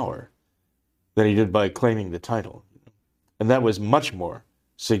and power than he did by claiming the title. And that was much more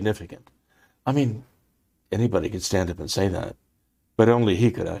significant. I mean, anybody could stand up and say that, but only he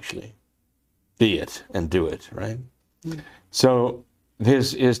could actually be it and do it, right? Mm. So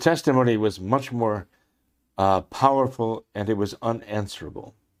his testimony was much more powerful, and it was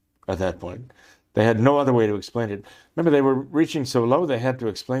unanswerable at that point. They had no other way to explain it. Remember, they were reaching so low, they had to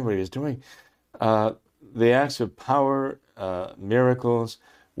explain what he was doing. The acts of power, miracles,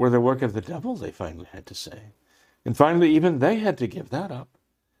 were the work of the devil, they finally had to say. And finally, even they had to give that up.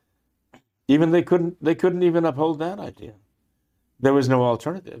 Even they couldn't even uphold that idea. There was no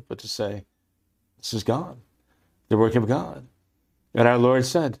alternative but to say, this is God, the work of God. And our Lord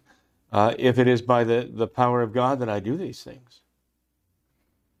said, if it is by the power of God that I do these things,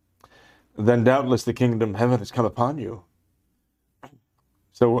 then doubtless the kingdom of heaven has come upon you.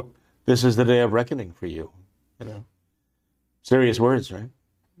 So this is the day of reckoning for you. Serious words, right?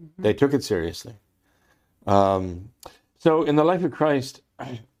 Mm-hmm. They took it seriously. So in the life of Christ,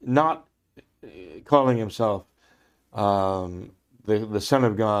 not calling himself the Son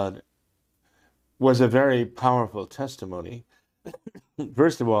of God was a very powerful testimony.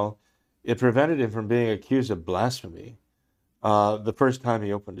 First of all, it prevented him from being accused of blasphemy the first time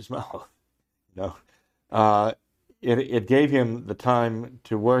he opened his mouth. it gave him the time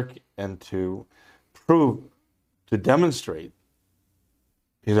to work and to prove, to demonstrate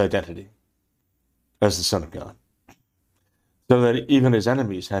his identity as the Son of God. So that even his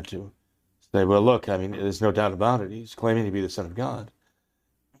enemies had to say, well, look, I mean, there's no doubt about it. He's claiming to be the Son of God.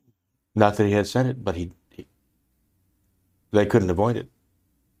 Not that he had said it, but they couldn't avoid it.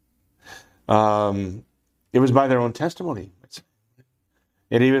 It was by their own testimony.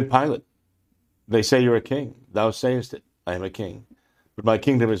 And even Pilate, they say you're a king. Thou sayest it, I am a king. But my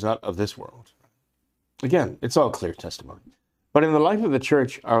kingdom is not of this world. Again, it's all clear testimony. But in the life of the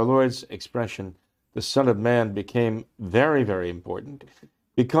church, our Lord's expression, the Son of Man, became very, very important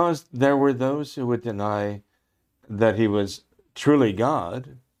because there were those who would deny that he was truly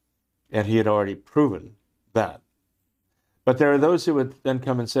God, and he had already proven that. But there are those who would then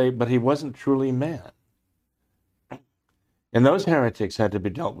come and say, but he wasn't truly man. And those heretics had to be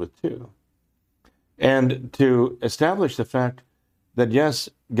dealt with too. And to establish the fact that, yes,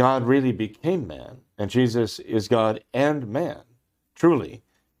 God really became man, and Jesus is God and man, truly,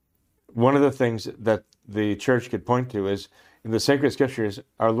 one of the things that the church could point to is in the sacred scriptures,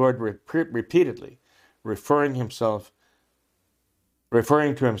 our Lord repeatedly referring to himself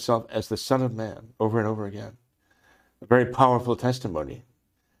as the Son of Man over and over again. A very powerful testimony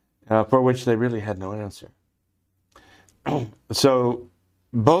for which they really had no answer. So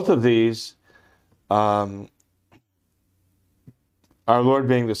both of these, our Lord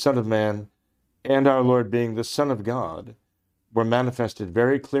being the Son of Man and our Lord being the Son of God, were manifested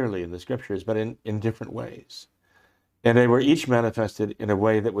very clearly in the scriptures, but in different ways. And they were each manifested in a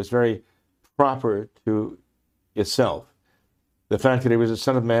way that was very proper to itself. The fact that he was the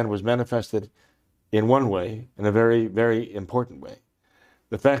Son of Man was manifested in one way, in a very, very important way.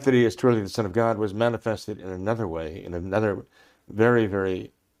 The fact that he is truly the Son of God was manifested in another way, in another very,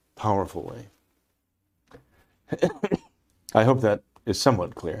 very powerful way. I hope that is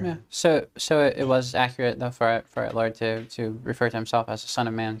somewhat clear. Yeah. So it was accurate though for our Lord to refer to himself as the Son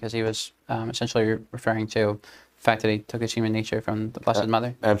of Man, because he was essentially referring to the fact that he took his human nature from the Blessed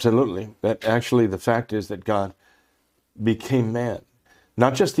Mother. Absolutely. That actually the fact is that God became man,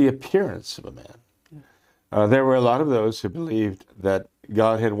 not just the appearance of a man. There were a lot of those who believed that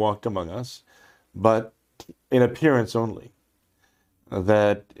God had walked among us, but in appearance only.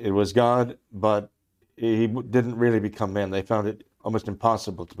 That it was God, but he didn't really become man. They found it almost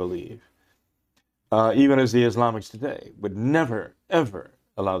impossible to believe. Even as the Islamics today would never, ever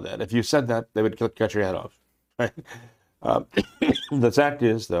allow that. If you said that, they would cut your head off. Right? The fact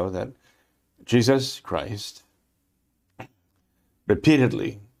is, though, that Jesus Christ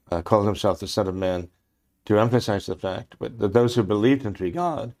repeatedly called himself the Son of Man to emphasize the fact that those who believed him to be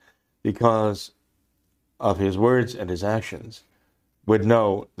God, because of his words and his actions, would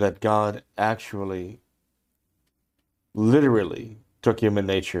know that God actually, literally took human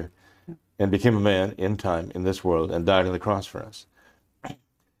nature and became a man in time in this world and died on the cross for us.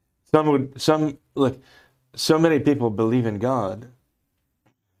 So many people believe in God.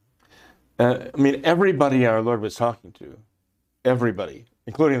 Everybody our Lord was talking to, everybody,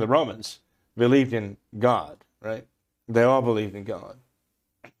 including the Romans, believed in God, right? They all believed in God.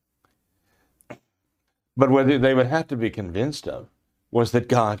 But what they would have to be convinced of was that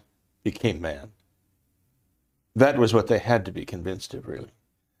God became man. That was what they had to be convinced of, really.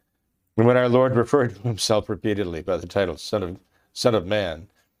 And when our Lord referred to himself repeatedly by the title Son of Man,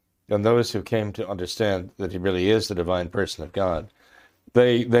 and those who came to understand that he really is the divine person of God,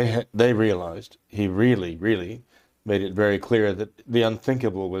 they realized he really, really made it very clear that the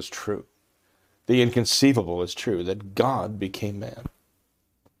unthinkable was true. The inconceivable was true, that God became man.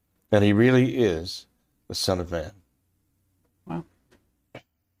 And he really is the Son of Man. Wow.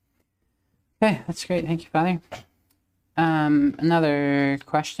 Okay, that's great. Thank you, Father. Another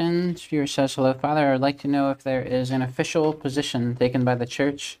question. Viewer says, hello, Father. I'd like to know if there is an official position taken by the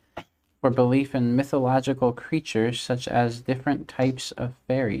Church for belief in mythological creatures, such as different types of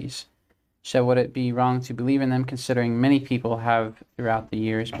fairies. So would it be wrong to believe in them, considering many people have throughout the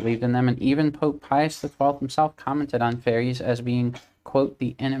years believed in them, and even Pope Pius XII himself commented on fairies as being, quote,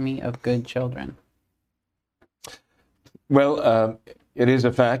 the enemy of good children? Well, it is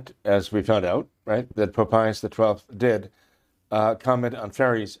a fact, as we found out, right, that Pope Pius XII did comment on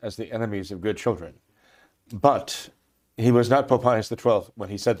fairies as the enemies of good children. But he was not Pope Pius XII when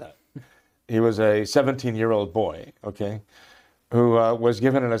he said that. He was a 17-year-old boy, okay, who was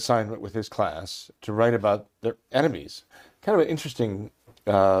given an assignment with his class to write about their enemies. Kind of an interesting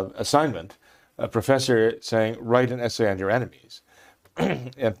assignment. A professor saying, write an essay on your enemies.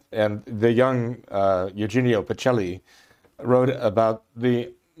 and the young Eugenio Pacelli wrote about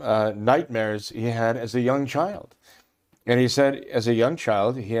the nightmares he had as a young child. And he said, as a young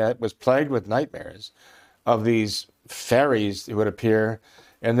child, was plagued with nightmares of these fairies who would appear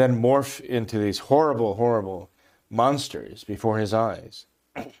and then morph into these horrible, horrible monsters before his eyes.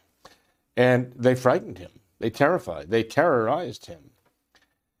 And they frightened him. They terrorized him.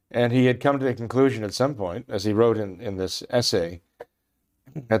 And he had come to the conclusion at some point, as he wrote in this essay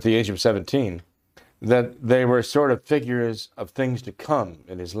at the age of 17, that they were sort of figures of things to come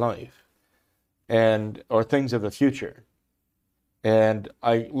in his life, or things of the future. And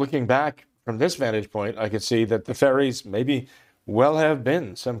looking back from this vantage point, I could see that the fairies maybe well have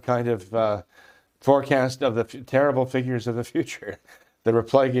been some kind of forecast of the terrible figures of the future that were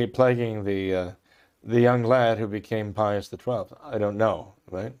plaguing the young lad who became Pius XII. I don't know,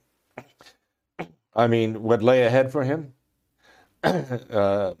 right? I mean, what lay ahead for him?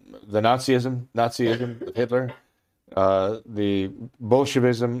 The Nazism of Hitler, the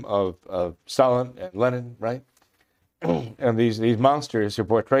Bolshevism of Stalin and Lenin, right? And these monsters who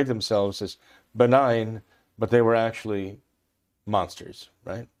portrayed themselves as benign, but they were actually monsters,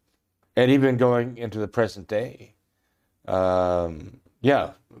 right? And even going into the present day,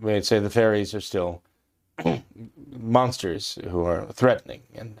 we'd say the fairies are still monsters who are threatening,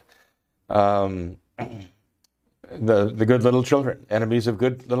 and the good little children, enemies of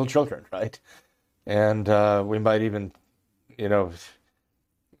good little children, right? And we might even, if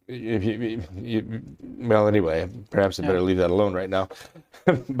well, anyway, perhaps I better leave that alone right now.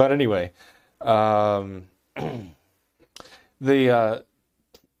 But anyway, the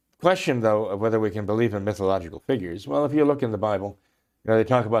question, though, of whether we can believe in mythological figures, well, if you look in the Bible, they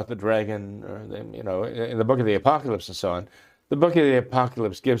talk about the dragon, or in the book of the Apocalypse and so on. The book of the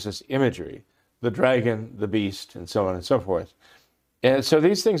Apocalypse gives us imagery, the dragon, the beast, and so on and so forth. And so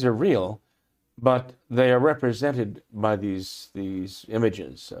these things are real, but they are represented by these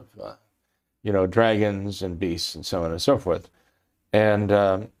images of, dragons and beasts and so on and so forth. And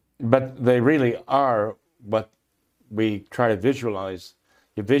but they really are what we try to visualize.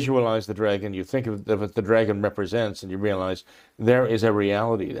 You visualize the dragon, you think of what the dragon represents, and you realize there is a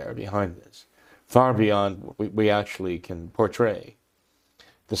reality there behind this, far beyond what we actually can portray.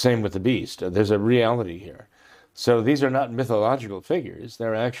 The same with the beast. There's a reality here. So these are not mythological figures.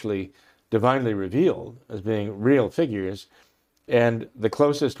 They're actually divinely revealed as being real figures. And the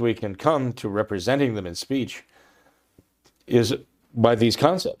closest we can come to representing them in speech is by these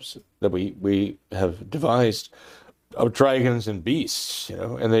concepts that we have devised of dragons and beasts,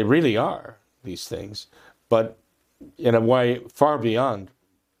 and they really are these things, but in a way far beyond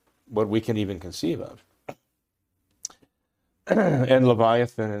what we can even conceive of. And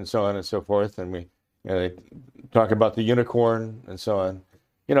Leviathan and so on and so forth, and we they talk about the unicorn and so on.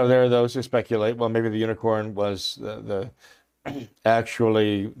 There are those who speculate, well, maybe the unicorn was the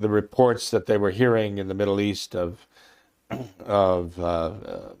actually the reports that they were hearing in the Middle East of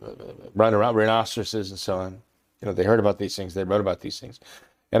rhinoceroses and so on. They heard about these things, they wrote about these things.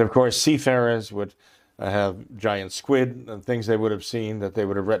 And of course, seafarers would have giant squid and things they would have seen that they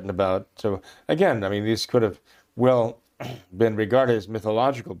would have written about. So again, I mean, these could have well been regarded as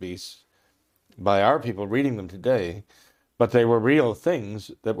mythological beasts by our people reading them today, but they were real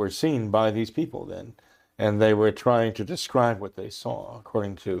things that were seen by these people then. And they were trying to describe what they saw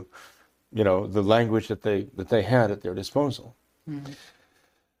according to, the language that they had at their disposal. Mm-hmm.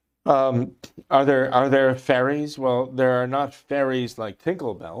 Are there fairies? Well, there are not fairies like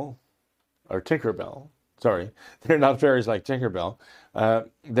Tinkerbell. Sorry, they're not fairies like Tinkerbell.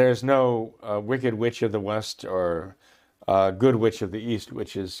 There's no wicked witch of the West or good witch of the East,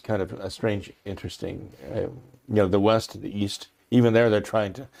 which is kind of a strange, interesting. The West and the East. Even there, they're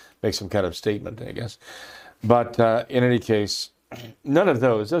trying to make some kind of statement, I guess. But in any case, none of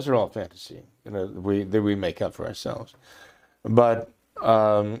those. Those are all fantasy. That we make up for ourselves. But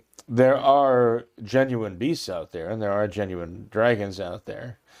there are genuine beasts out there, and there are genuine dragons out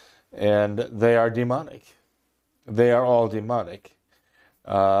there, and they are demonic. They are all demonic.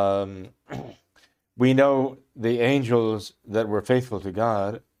 We know the angels that were faithful to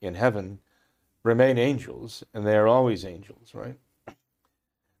God in heaven remain angels, and they are always angels, right?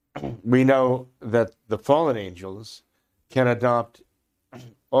 We know that the fallen angels can adopt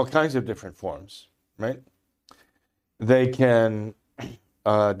all kinds of different forms, right? They can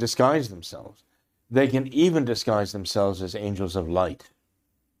disguise themselves. They can even disguise themselves as angels of light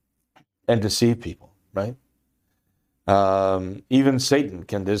and deceive people, right? Even Satan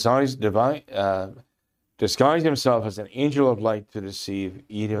can disguise himself as an angel of light to deceive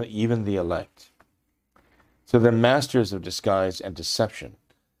even the elect. So they're masters of disguise and deception.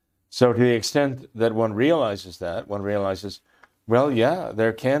 So to the extent that one realizes, well, yeah,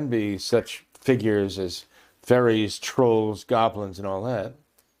 there can be such figures as fairies, trolls, goblins, and all that,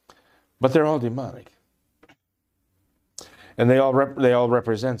 but they're all demonic. And they all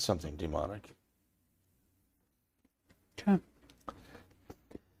represent something demonic. Okay.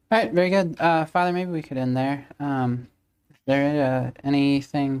 All right, very good. Father, maybe we could end there. Is there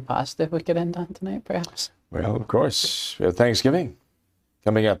anything positive we could end on tonight, perhaps? Well, of course, we have Thanksgiving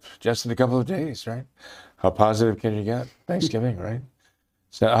coming up just in a couple of days, right? How positive can you get? Thanksgiving, right?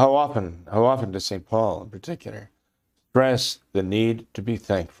 So how often does St. Paul in particular stress the need to be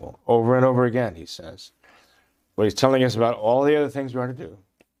thankful? Over and over again, he says. Well, he's telling us about all the other things we are to do.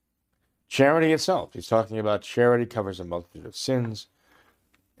 Charity itself, he's talking about charity covers a multitude of sins,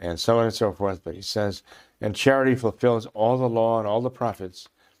 and so on and so forth. But he says, and charity fulfills all the law and all the prophets.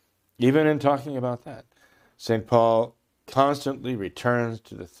 Even in talking about that, St. Paul constantly returns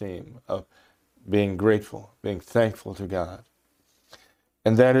to the theme of being grateful, being thankful to God.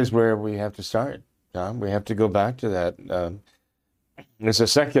 And that is where we have to start, Tom. We have to go back to that. It's a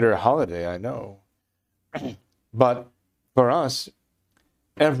secular holiday, I know. But for us,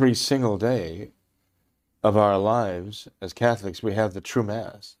 every single day of our lives as Catholics, we have the true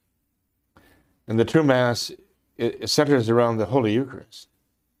Mass. And the true Mass, it centers around the Holy Eucharist,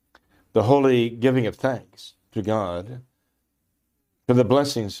 the holy giving of thanks to God for the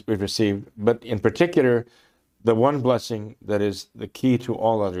blessings we've received, but in particular, the one blessing that is the key to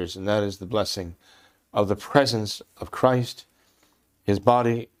all others, and that is the blessing of the presence of Christ, his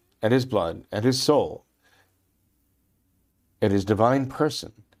body and his blood and his soul and his divine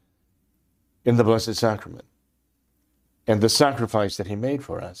person in the Blessed Sacrament. And the sacrifice that he made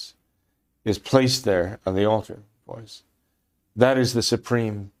for us is placed there on the altar for us. That is the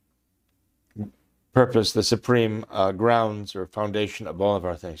supreme purpose, the supreme grounds or foundation of all of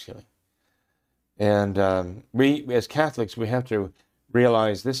our Thanksgiving. And we, as Catholics, we have to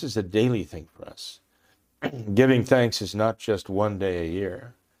realize this is a daily thing for us. Giving thanks is not just one day a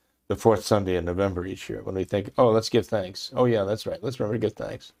year, the fourth Sunday in November each year, when we think, oh, let's give thanks. Oh, yeah, that's right. Let's remember to give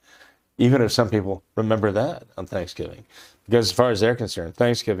thanks. Even if some people remember that on Thanksgiving. Because as far as they're concerned,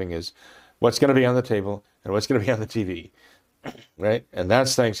 Thanksgiving is what's going to be on the table and what's going to be on the TV, right? And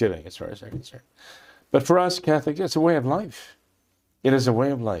that's Thanksgiving as far as they're concerned. But for us Catholics, it's a way of life. It is a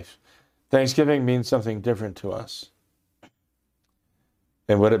way of life. Thanksgiving means something different to us.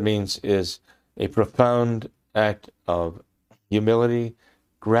 And what it means is a profound act of humility,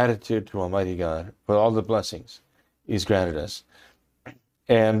 gratitude to Almighty God for all the blessings he's granted us.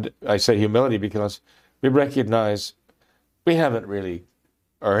 And I say humility because we recognize we haven't really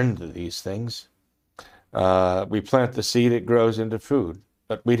earned these things. We plant the seed, it grows into food,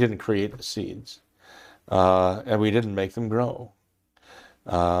 but we didn't create the seeds. And we didn't make them grow.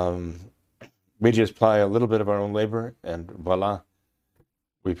 We just apply a little bit of our own labor, and voila,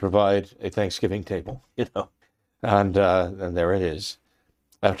 we provide a Thanksgiving table, and there it is.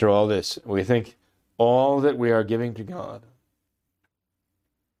 After all this, we think all that we are giving to God.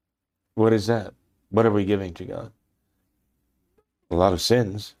 What is that? What are we giving to God? A lot of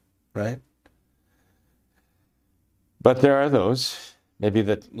sins, right? But there are those, maybe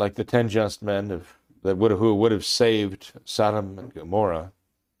that, like the 10 just men who would have saved Sodom and Gomorrah.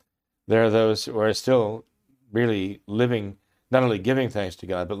 There are those who are still really living, not only giving thanks to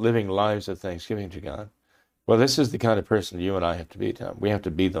God, but living lives of thanksgiving to God. Well, this is the kind of person you and I have to be, Tom. We have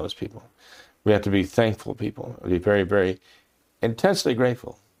to be those people. We have to be thankful people. Be very, very intensely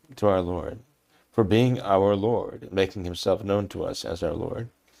grateful to our Lord for being our Lord, and making himself known to us as our Lord,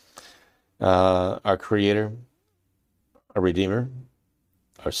 our Creator, our Redeemer,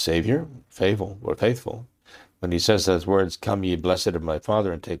 our Savior, faithful. We're faithful. When he says those words, "Come ye blessed of my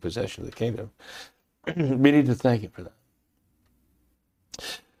Father, and take possession of the kingdom," we need to thank him for that.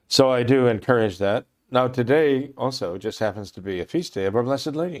 So I do encourage that. Now today also just happens to be a feast day of our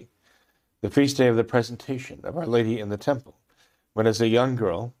Blessed Lady, the feast day of the presentation of Our Lady in the temple. When as a young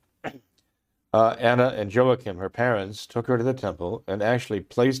girl, Anna and Joachim, her parents, took her to the temple and actually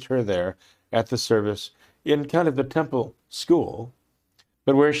placed her there at the service in kind of the temple school,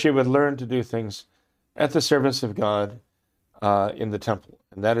 but where she would learn to do things at the service of God in the temple.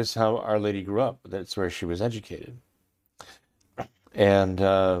 And that is how Our Lady grew up. That's where she was educated. And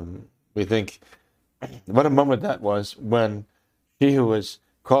we think, what a moment that was when she who was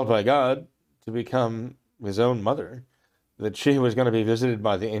called by God to become his own mother, that she was going to be visited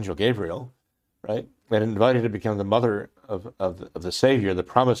by the angel Gabriel, right, and invited to become the mother of the Savior, the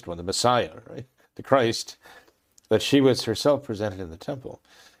promised one, the Messiah, right, the Christ, that she was herself presented in the temple.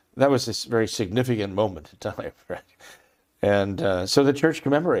 That was this very significant moment in time, right? And so the Church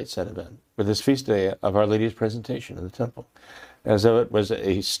commemorates that event with this feast day of Our Lady's presentation in the temple, as though it was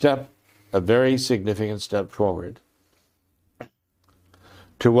a step a very significant step forward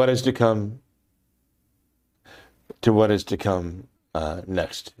to what is to come.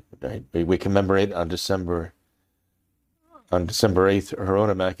 Next, right? We commemorate on December 8th her own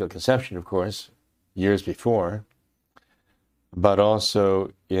Immaculate Conception, of course, years before, but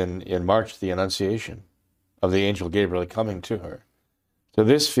also in March the Annunciation of the angel Gabriel coming to her. So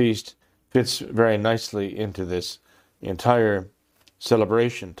this feast fits very nicely into this entire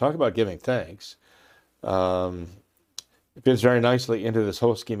celebration. Talk about giving thanks. It fits very nicely into this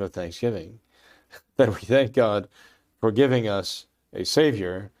whole scheme of Thanksgiving, that we thank God for giving us a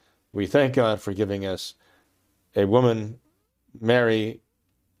Savior. We thank God for giving us a woman, Mary,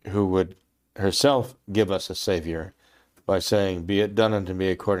 who would herself give us a Savior by saying, "Be it done unto me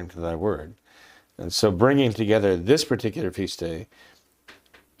according to thy word." And so bringing together this particular feast day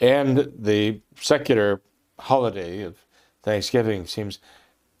and the secular holiday of Thanksgiving seems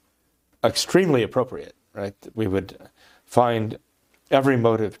extremely appropriate, right? We would find every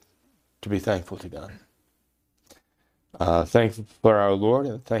motive to be thankful to God. Thankful for our Lord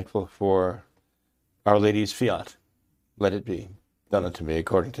and thankful for Our Lady's fiat. Let it be done unto me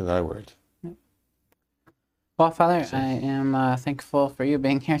according to thy word. Well, Father, I am thankful for you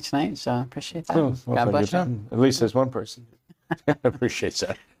being here tonight, so I appreciate that. Oh, well, God bless you. At least there's one person. Appreciates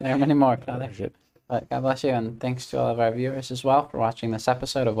that. There are many more, Father. But God bless you, and thanks to all of our viewers as well for watching this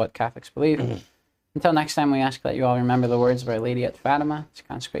episode of What Catholics Believe. Until next time, we ask that you all remember the words of Our Lady at Fatima, to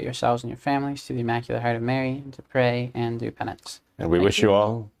consecrate yourselves and your families to the Immaculate Heart of Mary, and to pray and do penance. And we wish you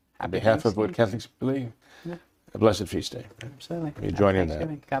all, on Happy behalf of What Thanksgiving. Catholics Believe, a blessed feast day. Absolutely. We join in that.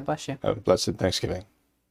 Thanksgiving. God bless you. A blessed Thanksgiving.